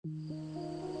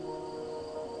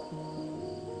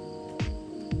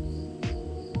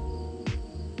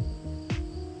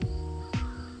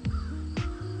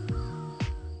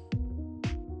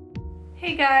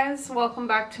Hey guys, welcome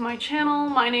back to my channel.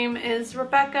 My name is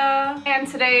Rebecca, and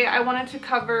today I wanted to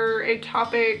cover a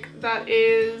topic that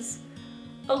is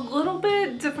a little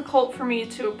bit difficult for me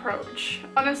to approach.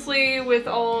 Honestly, with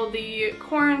all the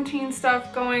quarantine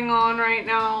stuff going on right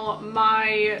now,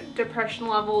 my depression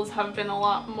levels have been a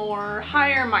lot more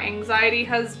higher. My anxiety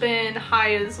has been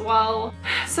high as well.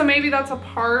 So maybe that's a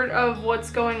part of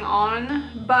what's going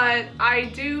on, but I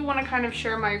do want to kind of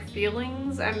share my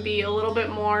feelings and be a little bit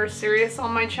more serious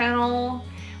on my channel,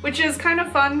 which is kind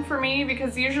of fun for me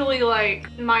because usually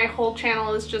like my whole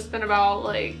channel has just been about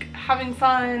like having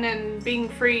fun and being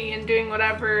free and doing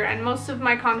whatever, and most of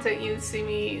my content you see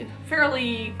me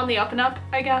fairly on the up and up,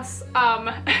 I guess.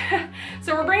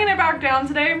 So we're bringing it back down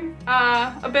today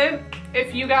a bit.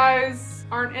 If you guys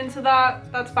aren't into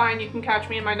that, that's fine. You can catch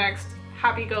me in my next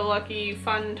happy-go-lucky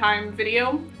fun time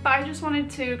video, but I just wanted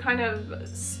to kind of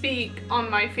speak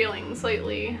on my feelings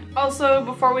lately. Also,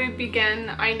 before we begin,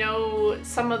 I know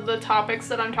some of the topics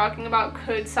that I'm talking about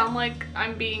could sound like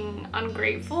I'm being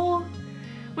ungrateful,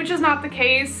 which is not the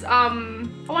case. I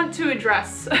want to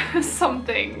address some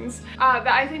things that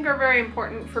I think are very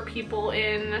important for people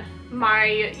in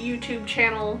my YouTube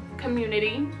channel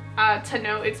community to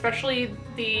know, especially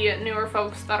the newer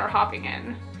folks that are hopping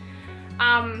in.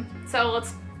 So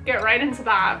let's get right into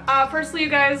that. Firstly, you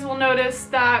guys will notice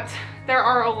that there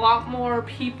are a lot more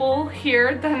people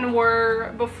here than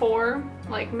were before,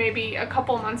 like maybe a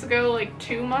couple months ago, like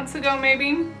 2 months ago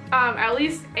maybe. At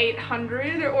least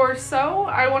 800 or so,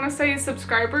 I want to say,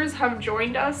 subscribers have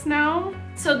joined us now.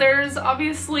 So there's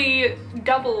obviously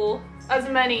double as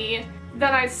many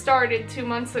than I started 2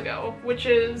 months ago, which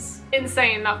is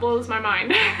insane. That blows my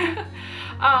mind.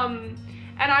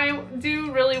 And I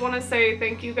do really want to say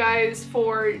thank you guys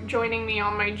for joining me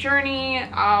on my journey.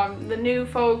 The new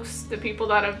folks, the people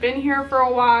that have been here for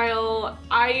a while,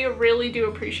 I really do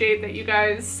appreciate that you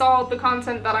guys saw the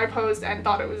content that I post and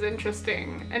thought it was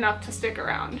interesting enough to stick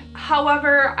around.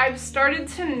 However, I've started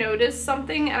to notice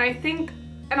something, and I think,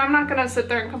 and I'm not gonna sit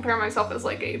there and compare myself as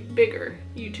like a bigger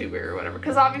YouTuber or whatever,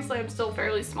 because obviously I'm still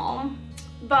fairly small,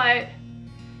 but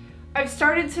I've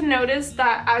started to notice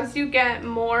that as you get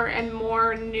more and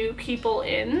more new people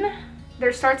in,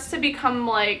 there starts to become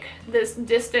like this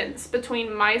distance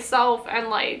between myself and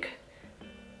like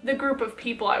the group of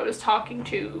people I was talking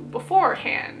to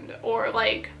beforehand, or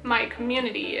like my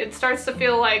community. It starts to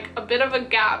feel like a bit of a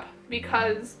gap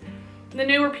because the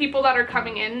newer people that are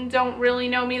coming in don't really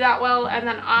know me that well, and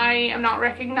then I am not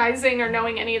recognizing or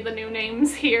knowing any of the new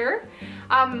names here.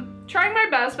 Trying my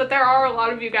best, but there are a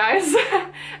lot of you guys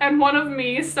and one of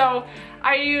me, so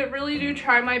I really do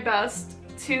try my best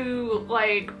to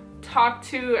like talk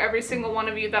to every single one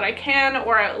of you that I can,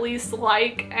 or at least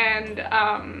like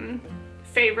and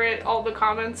favorite all the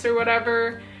comments or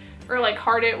whatever, or like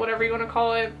heart it, whatever you want to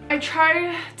call it. I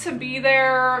try to be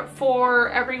there for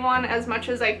everyone as much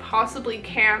as I possibly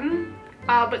can,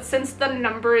 but since the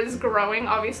number is growing,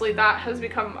 obviously that has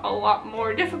become a lot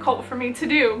more difficult for me to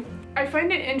do. I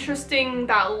find it interesting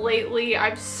that lately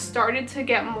I've started to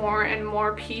get more and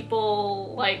more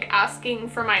people like asking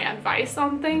for my advice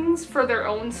on things for their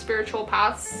own spiritual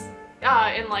paths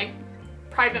in like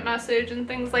private message and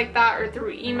things like that, or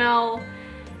through email,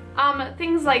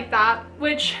 things like that,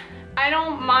 which I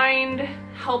don't mind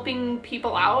helping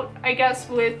people out, I guess,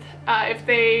 with if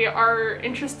they are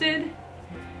interested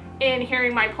in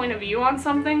hearing my point of view on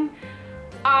something.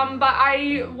 But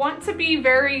I want to be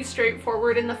very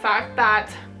straightforward in the fact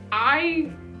that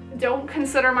I don't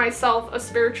consider myself a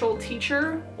spiritual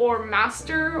teacher or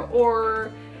master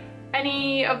or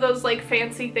any of those like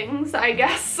fancy things, I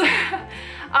guess.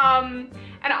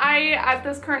 And I, at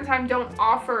this current time, don't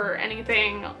offer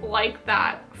anything like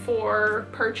that for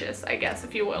purchase, I guess,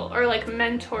 if you will, or like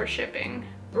mentorshipping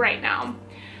right now.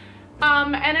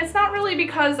 And it's not really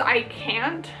because I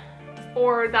can't,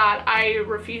 or that I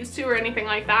refuse to, or anything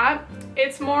like that.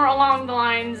 It's more along the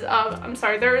lines of, I'm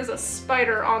sorry, there is a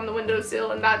spider on the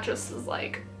windowsill and that just is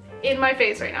like in my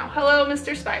face right now. Hello,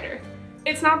 Mr. Spider.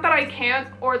 It's not that I can't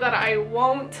or that I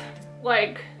won't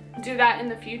like do that in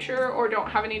the future or don't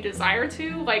have any desire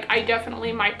to. Like, I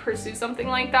definitely might pursue something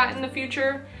like that in the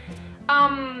future.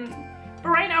 But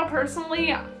right now,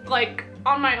 personally, like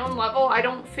on my own level, I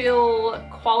don't feel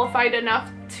qualified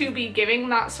enough to be giving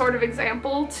that sort of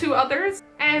example to others.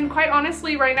 And quite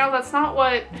honestly, right now, that's not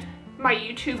what my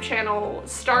YouTube channel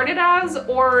started as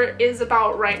or is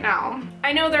about right now.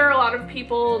 I know there are a lot of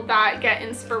people that get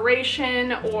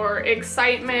inspiration or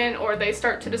excitement, or they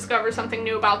start to discover something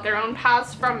new about their own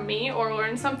paths from me, or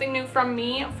learn something new from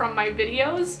me from my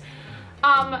videos.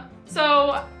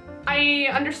 So I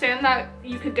understand that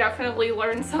you could definitely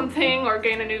learn something or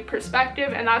gain a new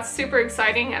perspective, and that's super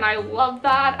exciting, and I love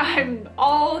that. I'm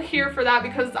all here for that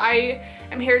because I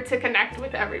am here to connect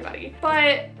with everybody.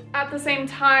 But at the same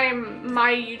time,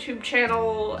 my YouTube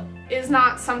channel is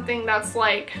not something that's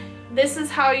like, this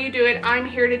is how you do it, I'm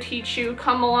here to teach you,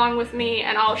 come along with me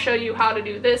and I'll show you how to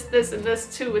do this, this, and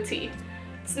this to a T.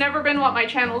 It's never been what my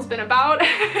channel's been about.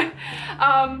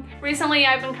 Recently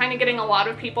I've been kind of getting a lot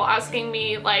of people asking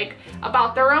me like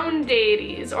about their own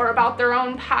deities or about their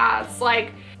own paths,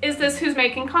 like, is this who's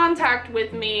making contact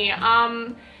with me?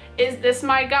 Is this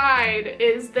my guide?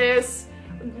 Is this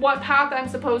what path I'm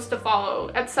supposed to follow,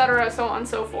 etc., so on and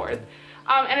so forth.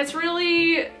 And it's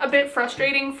really a bit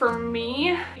frustrating for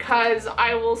me because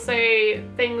I will say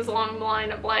things along the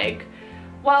line of like,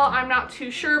 well, I'm not too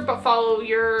sure, but follow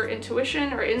your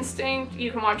intuition or instinct.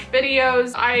 You can watch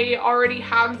videos. I already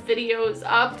have videos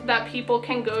up that people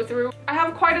can go through. I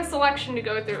have quite a selection to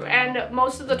go through, and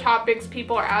most of the topics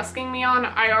people are asking me on,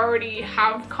 I already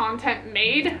have content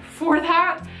made for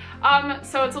that.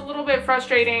 So it's a little bit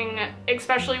frustrating,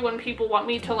 especially when people want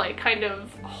me to like kind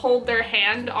of hold their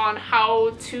hand on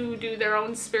how to do their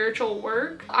own spiritual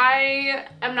work. I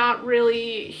am not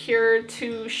really here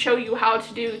to show you how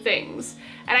to do things.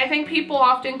 And I think people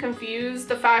often confuse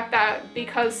the fact that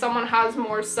because someone has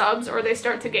more subs or they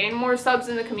start to gain more subs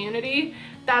in the community,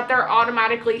 that they're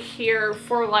automatically here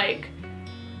for like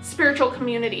spiritual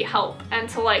community help and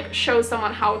to like show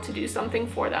someone how to do something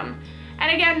for them. And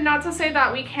again, not to say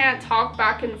that we can't talk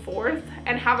back and forth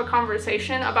and have a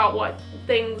conversation about what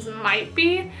things might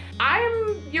be.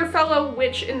 I'm your fellow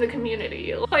witch in the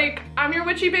community. Like, I'm your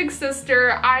witchy big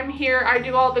sister, I'm here, I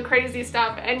do all the crazy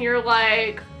stuff, and you're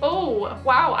like, oh,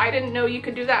 wow, I didn't know you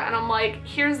could do that. And I'm like,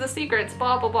 here's the secrets,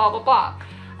 blah, blah, blah, blah, blah.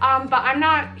 But I'm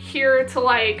not here to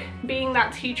like being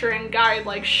that teacher and guide,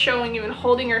 like showing you and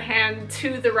holding your hand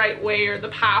to the right way or the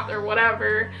path or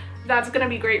whatever that's gonna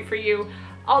be great for you.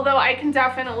 Although I can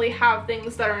definitely have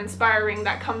things that are inspiring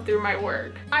that come through my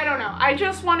work. I don't know, I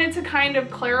just wanted to kind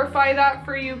of clarify that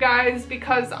for you guys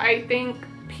because I think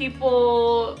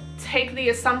people take the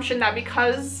assumption that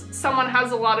because someone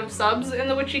has a lot of subs in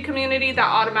the witchy community, that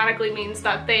automatically means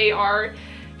that they are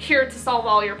here to solve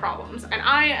all your problems. And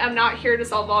I am not here to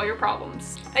solve all your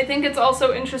problems. I think it's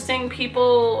also interesting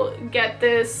people get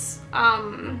this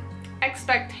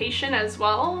expectation as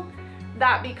well,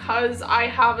 that because I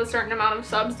have a certain amount of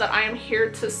subs that I am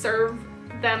here to serve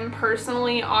them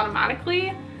personally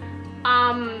automatically,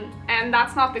 and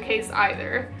that's not the case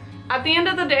either. At the end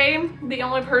of the day, the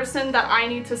only person that I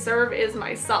need to serve is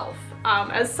myself.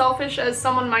 As selfish as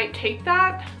someone might take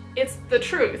that, it's the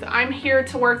truth. I'm here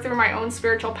to work through my own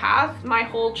spiritual path. My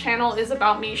whole channel is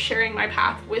about me sharing my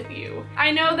path with you. I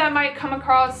know that might come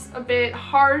across a bit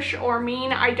harsh or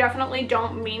mean. I definitely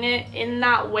don't mean it in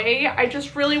that way. I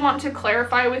just really want to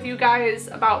clarify with you guys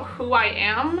about who I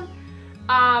am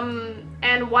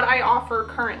and what I offer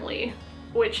currently,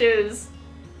 which is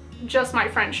just my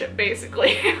friendship,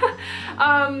 basically.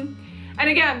 And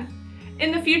again,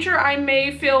 in the future, I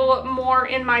may feel more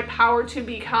in my power to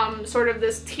become sort of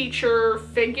this teacher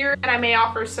figure, and I may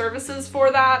offer services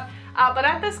for that. But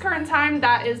at this current time,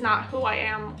 that is not who I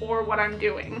am or what I'm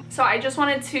doing. So I just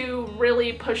wanted to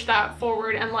really push that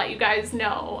forward and let you guys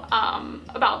know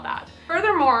about that.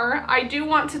 Furthermore, I do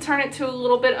want to turn it to a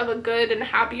little bit of a good and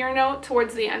happier note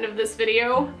towards the end of this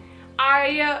video.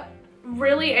 I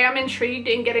really am intrigued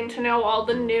in getting to know all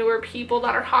the newer people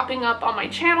that are hopping up on my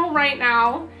channel right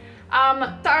now.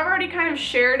 So I've already kind of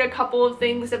shared a couple of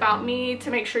things about me to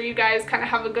make sure you guys kind of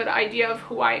have a good idea of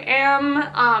who I am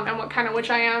and what kind of witch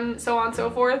I am, so on and so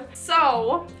forth.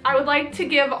 So I would like to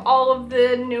give all of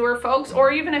the newer folks,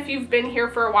 or even if you've been here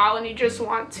for a while and you just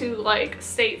want to like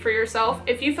state for yourself,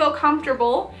 if you feel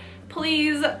comfortable,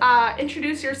 please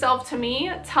introduce yourself to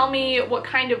me. Tell me what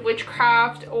kind of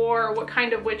witchcraft or what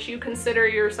kind of witch you consider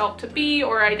yourself to be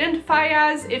or identify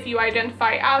as, if you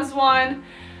identify as one.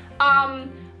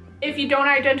 If you don't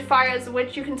identify as a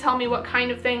witch, you can tell me what kind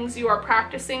of things you are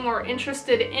practicing or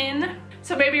interested in.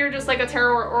 So maybe you're just like a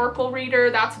tarot or oracle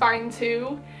reader, that's fine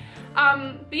too.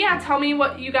 But yeah, tell me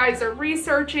what you guys are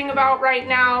researching about right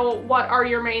now. What are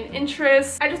your main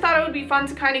interests? I just thought it would be fun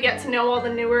to kind of get to know all the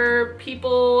newer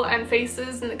people and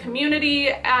faces in the community,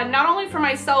 and not only for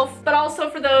myself, but also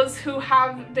for those who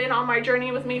have been on my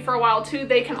journey with me for a while too.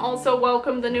 They can also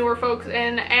welcome the newer folks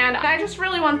in, and I just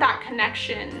really want that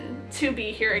connection to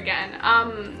be here again.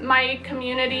 My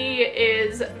community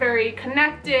is very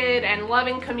connected and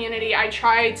loving community. I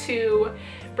try to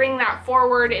bring that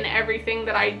forward in everything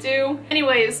that I do.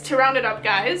 Anyways, to round it up,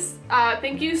 guys,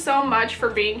 thank you so much for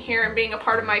being here and being a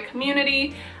part of my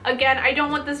community. Again, I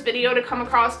don't want this video to come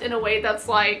across in a way that's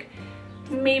like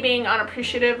me being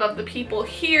unappreciative of the people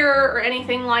here or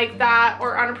anything like that,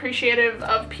 or unappreciative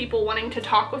of people wanting to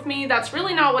talk with me. That's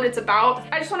really not what it's about.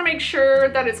 I just want to make sure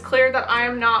that it's clear that I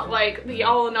am not like the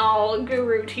all-in-all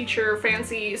guru, teacher,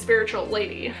 fancy spiritual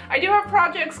lady. I do have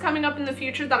projects coming up in the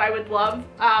future that I would love,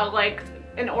 like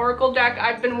an oracle deck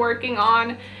I've been working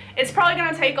on. It's probably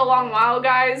gonna take a long while,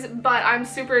 guys, but I'm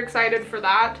super excited for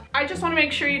that. I just want to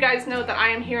make sure you guys know that I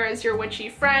am here as your witchy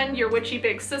friend, your witchy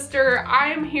big sister.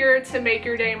 I am here to make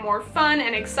your day more fun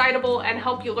and excitable and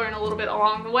help you learn a little bit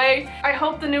along the way. I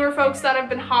hope the newer folks that have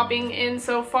been hopping in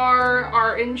so far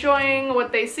are enjoying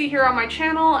what they see here on my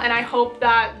channel, and I hope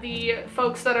that the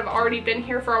folks that have already been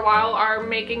here for a while are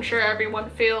making sure everyone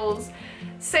feels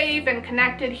safe and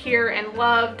connected here and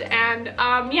loved. And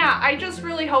yeah, I just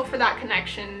really hope for that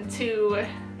connection to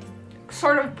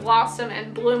sort of blossom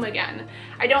and bloom again.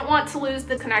 I don't want to lose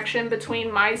the connection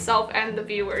between myself and the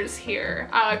viewers here,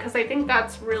 because I think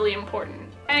that's really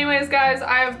important. Anyways, guys,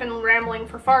 I have been rambling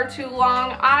for far too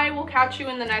long. I will catch you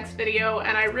in the next video,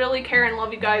 and I really care and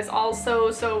love you guys all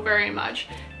so very much.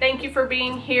 Thank you for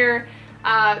being here.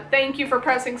 Thank you for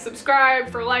pressing subscribe,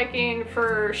 for liking,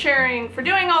 for sharing, for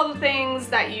doing all the things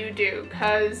that you do,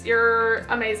 because you're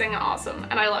amazing and awesome,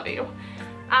 and I love you.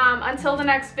 Until the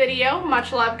next video,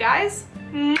 much love, guys,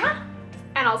 and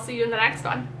I'll see you in the next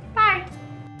one. Bye!